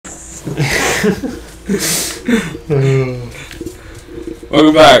Welcome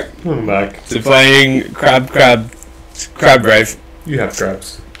back. Welcome back to playing Crab Grave. You have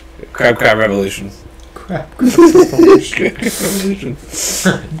crabs. Crab Revolution. Crab Revolution.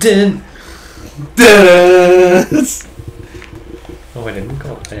 Dun. Oh, I didn't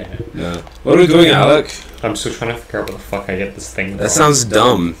go there. No. What are we doing, Alec? I'm still trying to figure out where the fuck I get this thing That from. sounds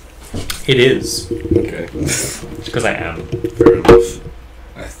dumb. It is. Okay. Because I am. Fair enough.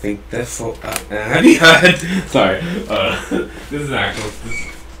 I think therefore. Have you heard? Sorry. This is an actual.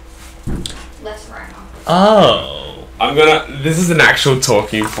 Less right now. Oh. This is an actual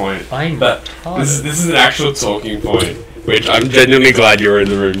talking point. This is an actual talking point, which I'm genuinely glad you're in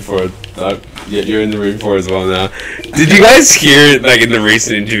the room for. Yeah, you're in the room for as well now. Did you guys hear, like, in the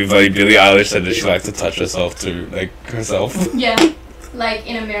recent interview, like, Billie Eilish said that she likes to touch herself too, like, herself? Yeah, like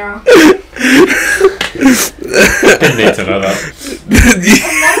in a mirror. Didn't need to know that.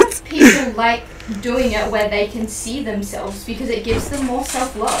 A lot of people like doing it where they can see themselves because it gives them more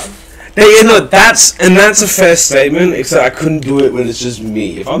self-love. Yeah, no, that's a fair statement, except I couldn't do it when it's just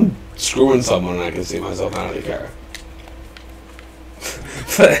me. If I'm screwing someone and I can see myself, I don't really care.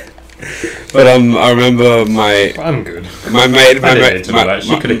 But I remember I'm good. My mate,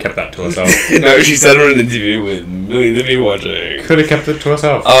 she could have kept that to herself. No, she said in an interview with millions of people watching. Could have kept it to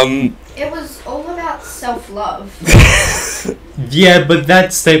herself. It was all about self-love. Yeah, but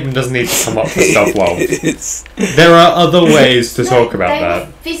that statement doesn't need to come up for self-love. There are other ways to talk about they that.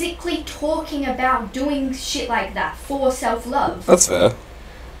 were physically talking about doing shit like that for self-love. That's fair.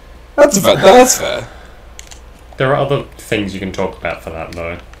 That's fair. There are other things you can talk about for that,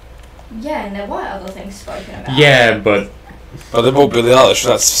 though. Yeah, and there were other things spoken about. Yeah, but they brought Billie Eilish for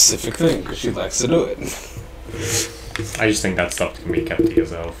that specific thing because she likes to do it. I just think that stuff can be kept to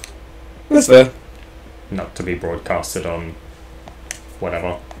yourself. That's fair. Not to be broadcasted on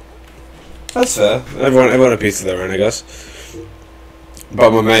whatever. That's fair. Everyone a piece of their own, I guess.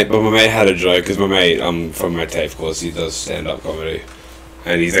 But my mate had a joke because my mate from my TAFE course, he does stand-up comedy,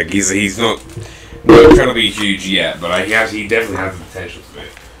 and he's not incredibly huge yet, but he definitely has the potential to be.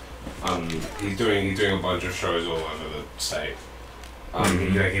 He's doing a bunch of shows all over the state.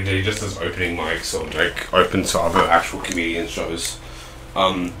 He just does opening mics or like open to other actual comedian shows.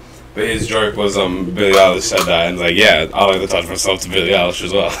 But his joke was Billie Eilish said that and like, yeah, I like to touch myself to Billie Eilish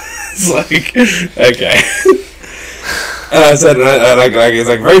as well. It's like, okay. And I said, it's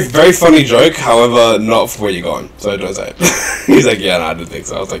like very very funny joke. However, not for where you're going. So don't say it. He's like, yeah, no, I didn't think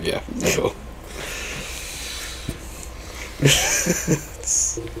so. I was like, yeah, cool.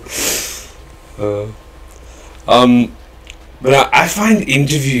 But I find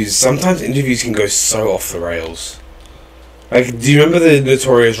sometimes interviews can go so off the rails. Like, do you remember the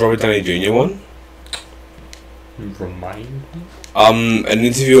notorious Robert Downey Jr. one? Remind me? An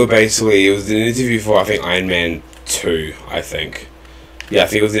interviewer basically, it was an interview for, I think, Iron Man 2, I think. Yeah, I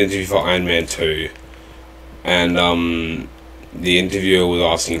think it was an interview for Iron Man 2. And, the interviewer was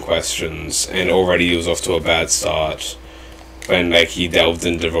asking questions, and already he was off to a bad start. When, like, he delved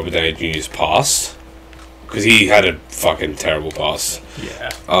into Robert Downey Jr.'s past. Because he had a fucking terrible past.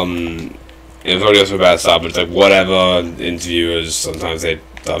 Yeah. It was already off to a bad start, but it's like, whatever, interviewers, sometimes their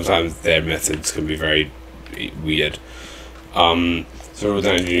methods can be very weird. So Robert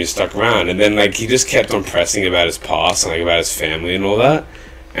Downey Jr. stuck around, and then, like, he just kept on pressing about his past, and, like, about his family and all that.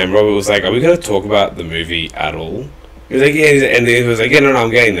 And Robert was like, are we going to talk about the movie at all? He was like, yeah, and he was like, yeah, no,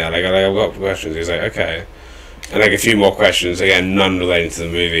 I'm getting there. Like, I've got questions. He was like, okay. And, like, a few more questions, again, none relating to the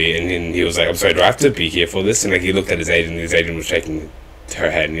movie, and then he was like, I'm sorry, do I have to be here for this? And, like, he looked at his agent, and his agent was shaking her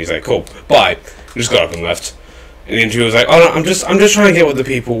head, and he's like, cool, bye. He just got up and left. And the interviewer was like, oh, no, I'm just trying to get what the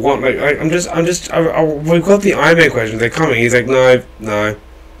people want. Like we've got the Iron Man questions, they're coming. He's like, no.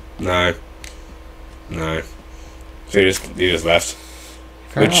 So he just left.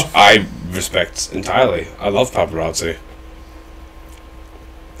 Fair Which enough. I respect entirely. I love paparazzi.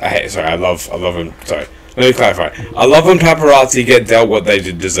 I love him. Sorry. Let me clarify. I love when paparazzi get dealt what they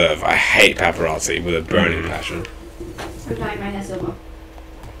deserve. I hate paparazzi with a burning passion. I'm dyeing my hair silver.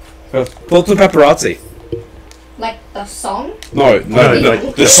 Talk to paparazzi. Like the song? No.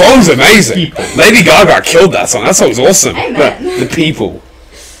 Like The song's amazing. people. Lady Gaga killed that song. That song's awesome. Amen. The people,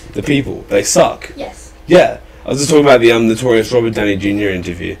 they suck. Yes. Yeah. I was just talking about the notorious Robert Downey Jr.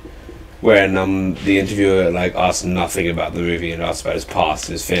 interview, when the interviewer like asked nothing about the movie and asked about his past,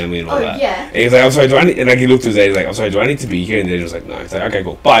 his family, and all that. Yeah. And he's like, I'm sorry, do I need? And like he looked at his age, like, I'm sorry, do I need to be here? And then he was like, no. He's like, okay,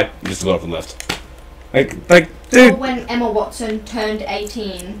 cool, bye. He just got up and left. Like, dude. Or when Emma Watson turned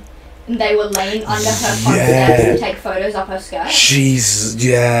 18 and they were laying under her front steps to take photos of her skirt. Jeez,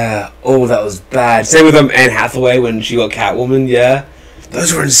 yeah. Oh, that was bad. Same with Anne Hathaway when she got Catwoman, yeah.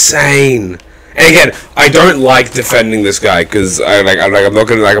 Those were insane. And again, I don't like defending this guy because I'm not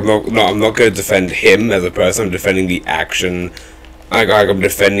gonna defend him as a person. I'm defending the action. I'm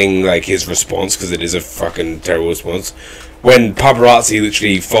defending like his response because it is a fucking terrible response. When paparazzi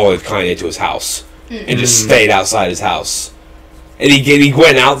literally followed Kanye to his house and just stayed outside his house, and he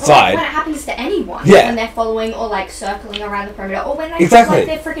went outside. Well, when it happens to anyone, yeah, when they're following or like circling around the perimeter, or when they exactly. have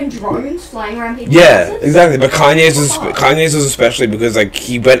like their freaking drones flying around people's yeah, houses. exactly. But Kanye's was especially because like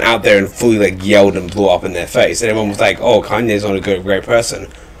he went out there and fully like yelled and blew up in their face, and everyone was like, "Oh, Kanye's not a great person."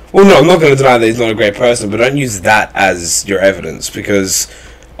 Well, no, I'm not going to deny that he's not a great person, but don't use that as your evidence because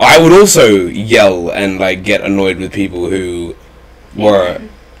I would also yell and like get annoyed with people who were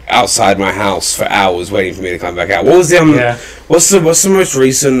outside my house for hours waiting for me to come back out. What was the what's the most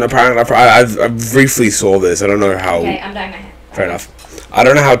recent? Apparently, I briefly saw this. I don't know how. Okay, I'm dyeing my hair. Fair enough. I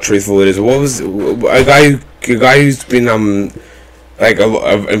don't know how truthful it is. What was a guy who's been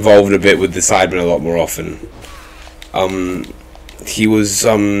involved a bit with the Sidemen a lot more often. He was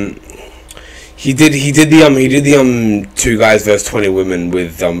he did the 2 guys versus 20 women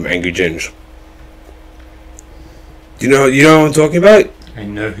with Angry Ginge. Do you know what I'm talking about? I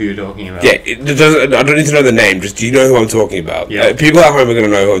know who you're talking about. Yeah, I don't need to know the name. Just do you know who I'm talking about? Yeah. People at home are gonna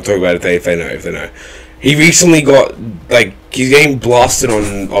know who I'm talking about if they know. He recently got he's getting blasted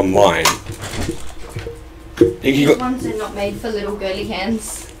online. These ones are not made for little girly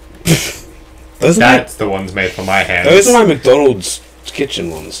hands. That's the ones made for my hands. Those are my McDonald's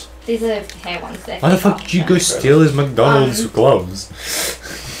kitchen ones. These are hair ones. Why the fuck did you go steal his McDonald's gloves?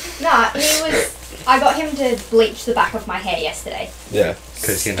 Nah, I got him to bleach the back of my hair yesterday. Yeah.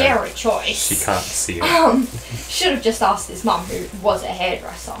 Because scary choice. She can't see it. Should have just asked his mum, who was a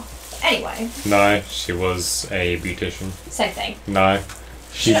hairdresser. Anyway. No, she was a beautician. Same thing. No.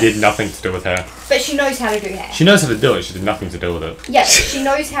 She did nothing to do with hair. But she knows how to do hair. She knows how to do it, she did nothing to do with it. Yeah, she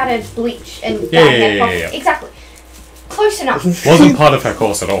knows how to bleach and dye hair properly. Yeah. Exactly. Close enough. Wasn't part of her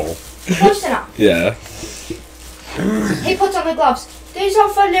course at all. Close enough. Yeah. He puts on the gloves. These are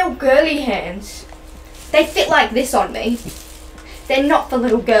for little girly hands. They fit like this on me. They're not for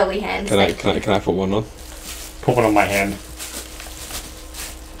little girly hands. Can I put one on? Put one on my hand.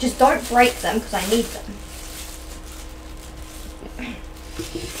 Just don't break them because I need them.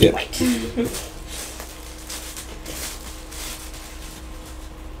 Yeah. Wait.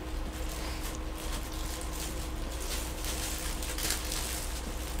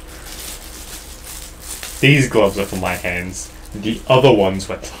 These gloves are for my hands. The other ones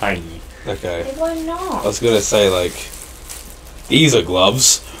were tiny. Okay. They were not. I was gonna say these are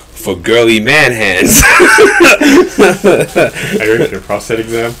gloves for girly man hands. Are you ready for your prostate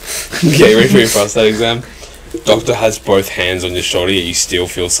exam? Yeah, you ready for your prostate exam? Doctor has both hands on your shoulder, yet you still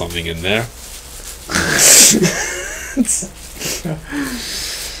feel something in there.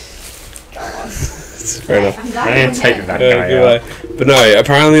 Fair enough. I didn't take that guy out. But no,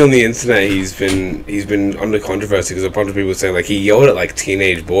 apparently on the internet he's been under controversy because a bunch of people saying he yelled at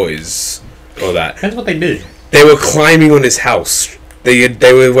teenage boys or that. That's what they did. They were climbing on his house.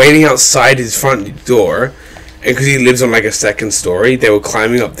 They were waiting outside his front door, and because he lives on a second story, they were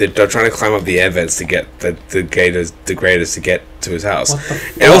climbing up. They're trying to climb up the air vents to get the graders to get to his house.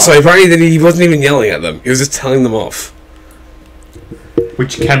 And also, apparently, he wasn't even yelling at them. He was just telling them off.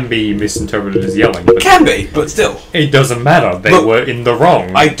 Which can be misinterpreted as yelling. But can be, but still, it doesn't matter. They were in the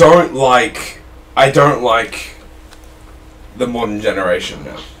wrong. I don't like the modern generation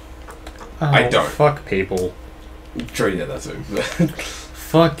now. Oh, I don't. Fuck people. Sure, yeah, that too.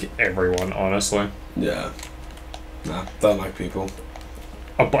 Fuck everyone, honestly. Yeah. Nah, don't like people.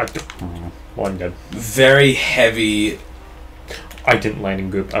 Oh, but one dead. Very heavy. I didn't land in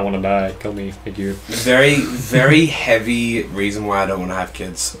goop. I want to die. Kill me. Thank you. Very, very heavy reason why I don't want to have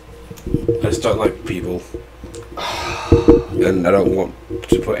kids. I just don't like people. And I don't want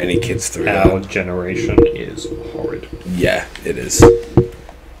to put any kids through Our that. generation is horrid. Yeah, it is. It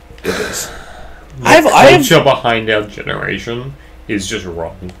is. The culture behind our generation is just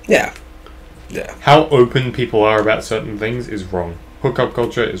wrong. Yeah. Yeah. How open people are about certain things is wrong. Hookup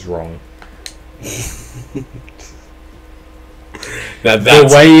culture is wrong. Now the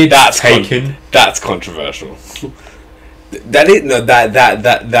way it's taken. That's controversial. That's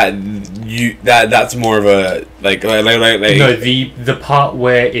more of a No, the part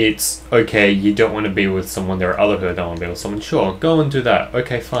where it's okay, you don't want to be with someone, there are other who don't want to be with someone, sure, go and do that,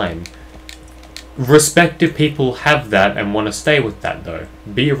 okay, fine. Respective people have that and want to stay with that though.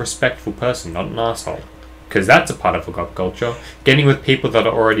 Be a respectful person, not an asshole. Because that's a part of hookup culture. Getting with people that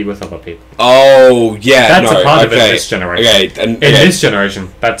are already with other people. Oh, yeah. That's a part of it in this generation. Okay. In this generation,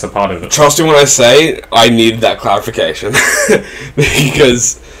 that's a part of it. Trust me when I say I need that clarification.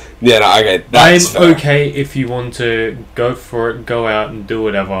 Because, yeah, no, okay. That's I'm okay if you want to go for it, go out and do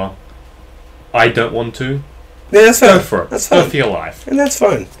whatever. I don't want to. Yeah, that's fine. Go for it. That's fine. Go for your life. And that's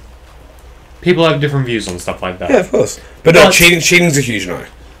fine. People have different views on stuff like that. Yeah, of course. But no, cheating's a huge no.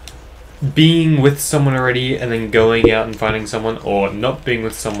 Being with someone already and then going out and finding someone, or not being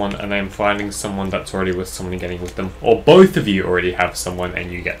with someone and then finding someone that's already with someone and getting with them, or both of you already have someone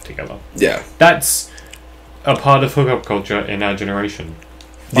and you get together. Yeah. That's a part of hookup culture in our generation.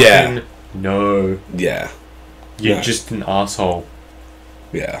 Yeah. No. Yeah. You're just an asshole.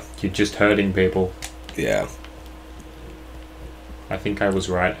 Yeah. You're just hurting people. Yeah. I think I was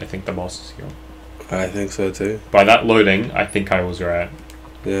right. I think the boss is here. I think so too. By that loading, I think I was right.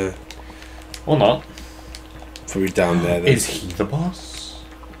 Yeah. Or not. Probably down there then. Is he the boss?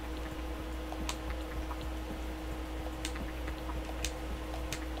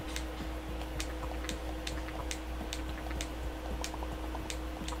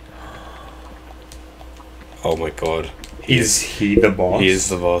 Oh my god. Is he the boss? He is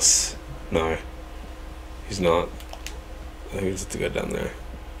the boss. No. He's not. I think we just have to go down there.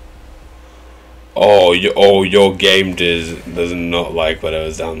 Oh, your game does not like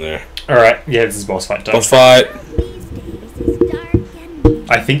whatever's down there. Alright, yeah, this is boss fight time. Boss fight!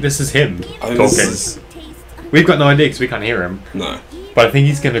 I think this is him I think talking. this is- We've got no idea because we can't hear him. No. But I think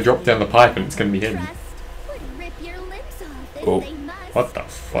he's going to drop down the pipe and it's going to be him. Oh. What the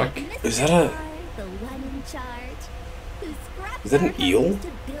fuck? Is that an eel?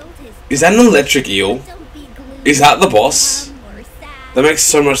 Is that an electric eel? Is that the boss? That makes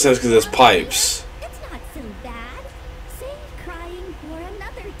so much sense because there's pipes. It's not so bad. Save crying for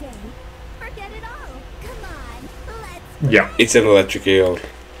another day. Forget it all. Come on, let's. Yeah. It's an electric eel.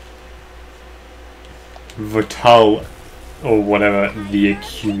 Vital, or whatever, the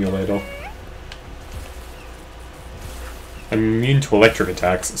accumulator. I'm immune to electric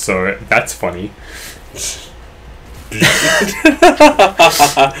attacks, so that's funny. Oh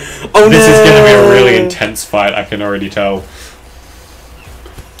This is going to be a no! really intense fight, I can already tell.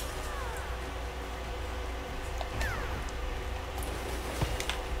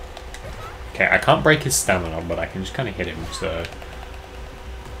 Okay, I can't break his stamina, but I can just kind of hit him, so...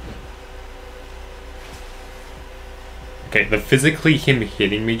 Okay, the physically him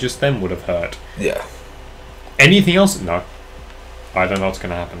hitting me just then would have hurt. Yeah. Anything else? No. I don't know what's going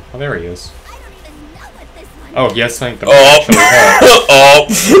to happen. Oh, there he is. I don't even know what this one. Oh, yes, thank the Oh! actually hurt. Oh!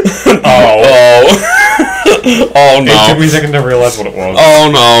 Oh! Oh It took no! me a second to realise what it was.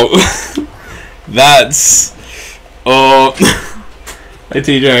 Oh no! That's... Oh... Hey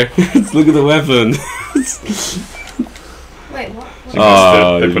TJ, let's look at the weapon. Wait, what?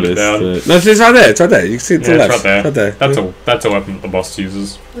 Oh, They you put it missed down. it. No, it's right there. It's right there. You can see it to Yeah, the it's left. right there. Right there. That's a weapon that the boss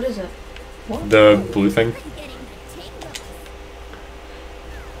uses. What is it? What? The blue thing. I'm getting the tingles.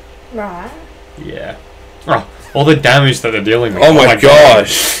 Right. Yeah. Oh, all the damage that they're dealing with. Oh my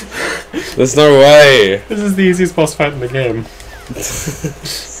gosh! There's no way. This is the easiest boss fight in the game.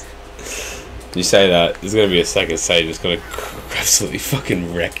 You say that, there's gonna be a second stage that's gonna absolutely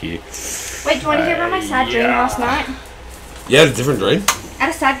fucking wreck you. Wait, do you want to hear about my sad dream last night? You had a different dream? I had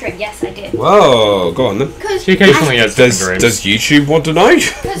a sad dream, yes, I did. Whoa, go on then. Because She occasionally has different Does dreams. YouTube want to know?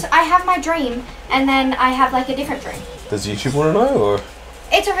 I have my dream, and then I have like a different dream. Does YouTube want to know, or?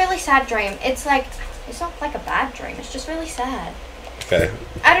 It's a really sad dream. It's like, it's not like a bad dream, it's just really sad. Okay.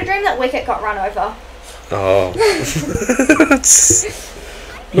 I had a dream that Wicket got run over. Oh.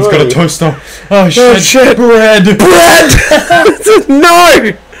 He's got a toaster. Oh shit! Oh, shit. Bread! Bread!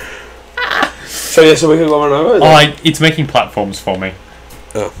 No! So yeah, so we can go on over? Oh, it's making platforms for me.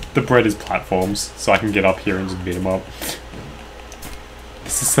 Oh. The bread is platforms, so I can get up here and just beat him up.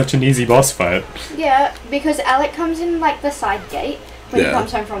 This is such an easy boss fight. Yeah, because Alec comes in like the side gate when he Yeah.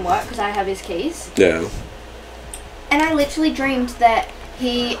 comes home from work because I have his keys. Yeah. And I literally dreamed that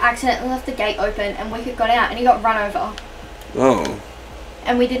he accidentally left the gate open and Wicket got out and he got run over. Oh.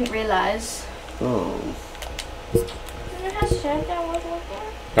 And we didn't realise. Oh.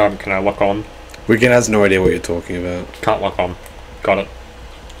 Can I lock on? Wigan has no idea what you're talking about. Can't lock on. Got it.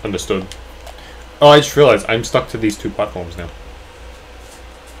 Understood. Oh, I just realised I'm stuck to these two platforms now.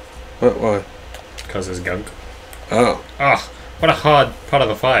 What? Why? Because there's gunk. Oh. Ah, what a hard part of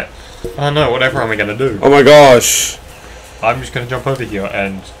the fight. Oh no, whatever am I gonna do? Oh my gosh. I'm just gonna jump over here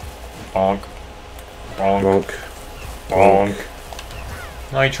and bonk. Bonk. Bonk. Bonk.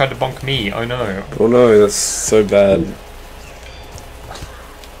 No, he tried to bonk me. Oh no. Oh no, that's so bad.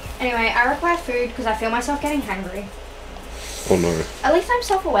 Anyway, I require food because I feel myself getting hungry. Oh no. At least I'm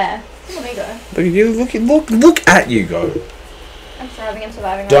self-aware. Look at me go. Look at you, look at you go. I'm thriving and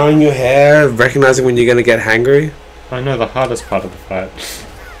surviving. Dyeing your hair, recognizing when you're gonna get hangry. I know the hardest part of the fight.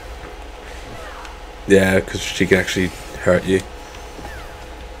 Yeah, because she can actually hurt you.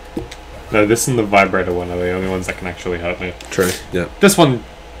 No, this and the vibrator one are the only ones that can actually hurt me. True, yeah. This one,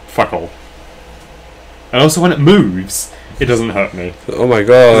 fuck all. And also when it moves, it doesn't hurt me. Oh my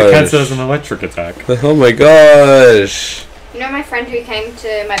gosh. It counts as an electric attack. Oh my gosh. You know my friend who came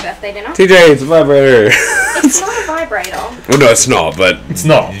to my birthday dinner? TJ, it's a vibrator. It's not a vibrator. Well, no, it's not, but... It's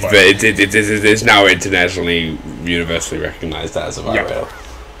not. But it's now internationally, universally recognized as a vibrator. Yep.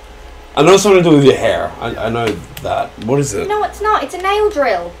 I know something to do with your hair. I know that. What is it? No, it's not. It's a nail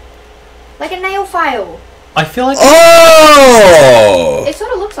drill. Like a nail file. I feel like... Oh! It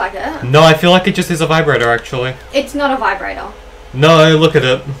sort of looks like it. No, I feel like it just is a vibrator, actually. It's not a vibrator. No, look at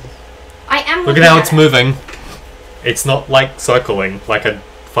it. I am Look at how it's moving. It's not like circling, like a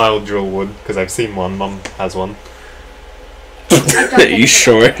file drill would, because I've seen one. Mum has one. Are you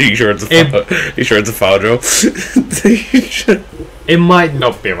sure? Are you sure it's a file? You sure it's a file drill? It might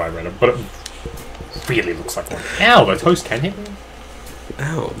not be a vibrator, but it really looks like one. Ow, the toast can hit me.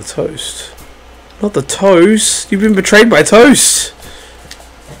 Ow, the toast. Not the toast. You've been betrayed by toast.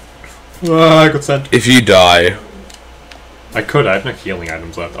 I got sent. If you die. I could, I have no healing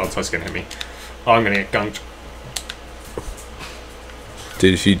items left. Oh, toast can hit me. Oh, I'm gonna get gunked.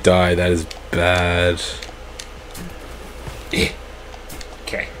 Dude, if you die, that is bad.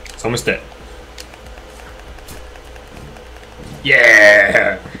 Okay, it's almost dead.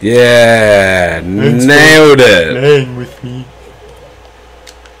 Yeah! Yeah! Nailed it! Playing with me.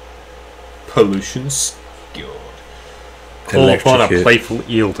 Pollution skilled. Call upon a Electrocute. playful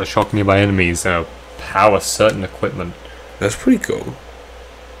eel to shock nearby enemies and power certain equipment. That's pretty cool.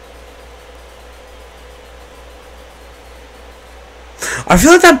 I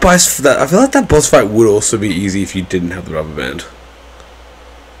feel like that boss fight would also be easy if you didn't have the rubber band.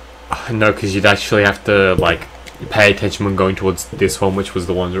 No, because you'd actually have to, like, pay attention when going towards this one, which was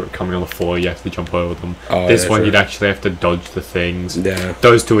the ones that were coming on the floor. You have to jump over them. Oh, this yeah, one, true. you'd actually have to dodge the things. Yeah.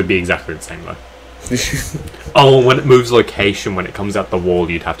 Those two would be exactly the same, though. Oh, and when it moves location, when it comes out the wall,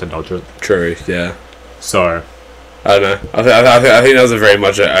 you'd have to dodge it. True, yeah. So... I don't know. I think that was a very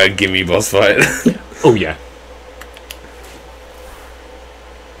much a gimme boss fight. Oh, yeah.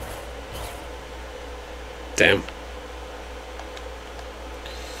 Damn.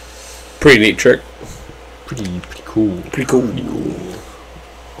 Pretty neat trick. Pretty cool. Pretty cool.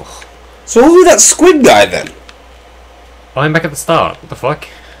 So what was that squid guy then? Oh, I'm back at the start. What the fuck?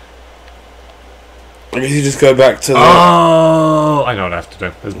 I guess you just go back to the... Oh, I know what I have to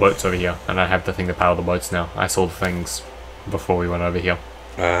do. There's boats over here, and I have the thing to power the boats now. I saw the things before we went over here.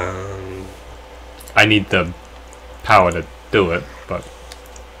 I need the power to do it, but...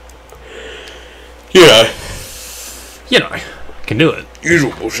 Yeah. You know, I can do it.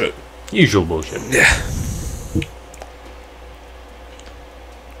 Usual bullshit. Usual bullshit. Yeah.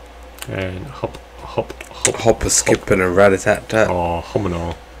 And hop. Hop a skip and a rat-a-tat-tat. Oh,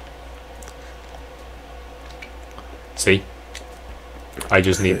 homino. See? I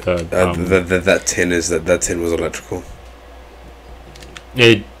just need the... that tin is that tin was electrical.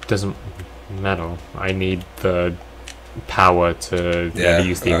 It doesn't matter. I need the power to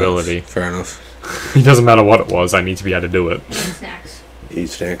use the ability. Fair enough. It doesn't matter what it was, I need to be able to do it. Snacks. Eat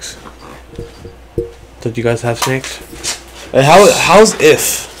snacks. Don't you guys have snacks? Hey, how's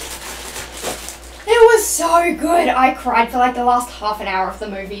If? It was so good. I cried for like the last half an hour of the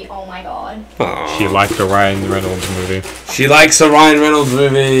movie. Oh my god. Aww. She liked the Ryan Reynolds movie. She likes a Ryan Reynolds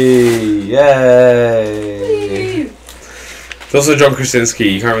movie. Yay! It's also John Krasinski.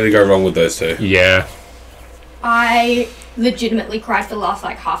 You can't really go wrong with those two. Yeah. I legitimately cried for the last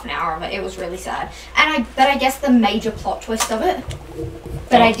like half an hour of it. It was really sad. But I guess the major plot twist of it.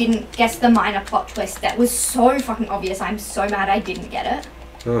 But I didn't guess the minor plot twist that was so fucking obvious. I'm so mad I didn't get it.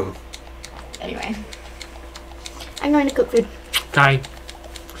 Oh. Anyway. I'm going to cook food. Okay.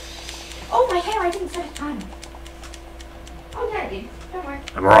 Oh, my hair. I didn't set a timer. Oh, yeah, I did. Don't worry.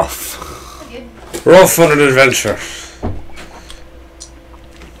 I'm off. I did. We're off on an adventure.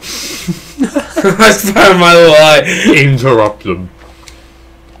 I found my lie. Interrupt them.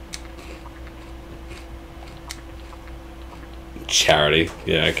 Charity.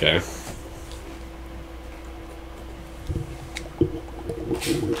 Yeah, okay.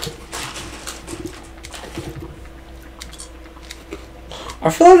 I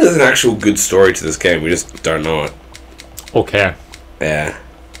feel like there's an actual good story to this game. We just don't know it. Okay. Yeah.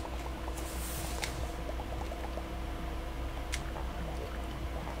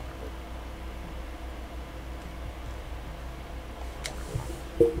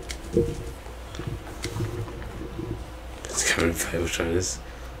 It's coming fail trainers.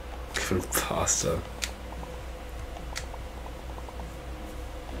 Coming faster.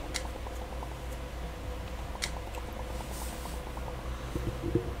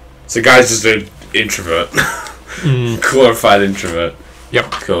 So guy's just an introvert. Glorified introvert.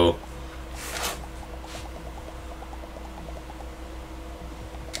 Yep. Cool.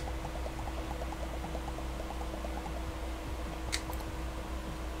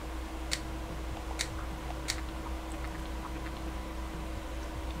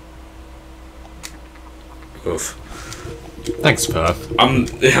 Oof. Thanks, Firth.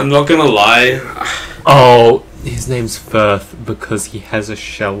 I'm not gonna lie. Oh, his name's Firth because he has a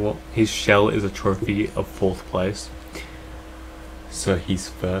shell. His shell is a trophy of 4th place. So he's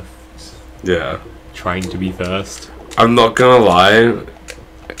Firth. Yeah. Trying to be first. I'm not gonna lie.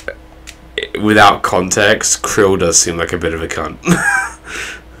 Without context, Krill does seem like a bit of a cunt.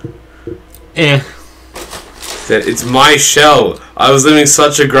 Eh. It's my shell. I was living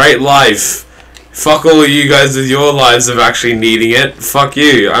such a great life. Fuck all of you guys with your lives of actually needing it. Fuck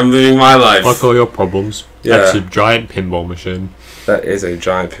you. I'm living my life. Fuck all your problems. Yeah. That's a giant pinball machine. That is a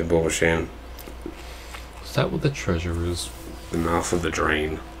giant pinball machine. Is that what the treasure is? The mouth of the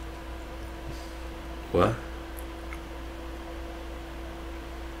drain. What?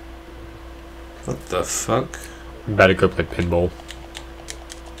 What the fuck? Better go play pinball.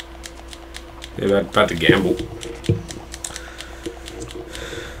 Yeah, about to gamble.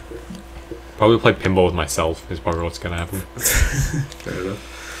 Probably play pinball with myself is probably what's gonna happen. Fair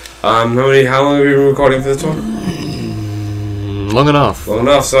enough. How long have we been recording for this one? Long enough. Long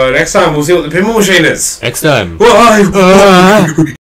enough, so next time we'll see what the pinball machine is. Next time. Why?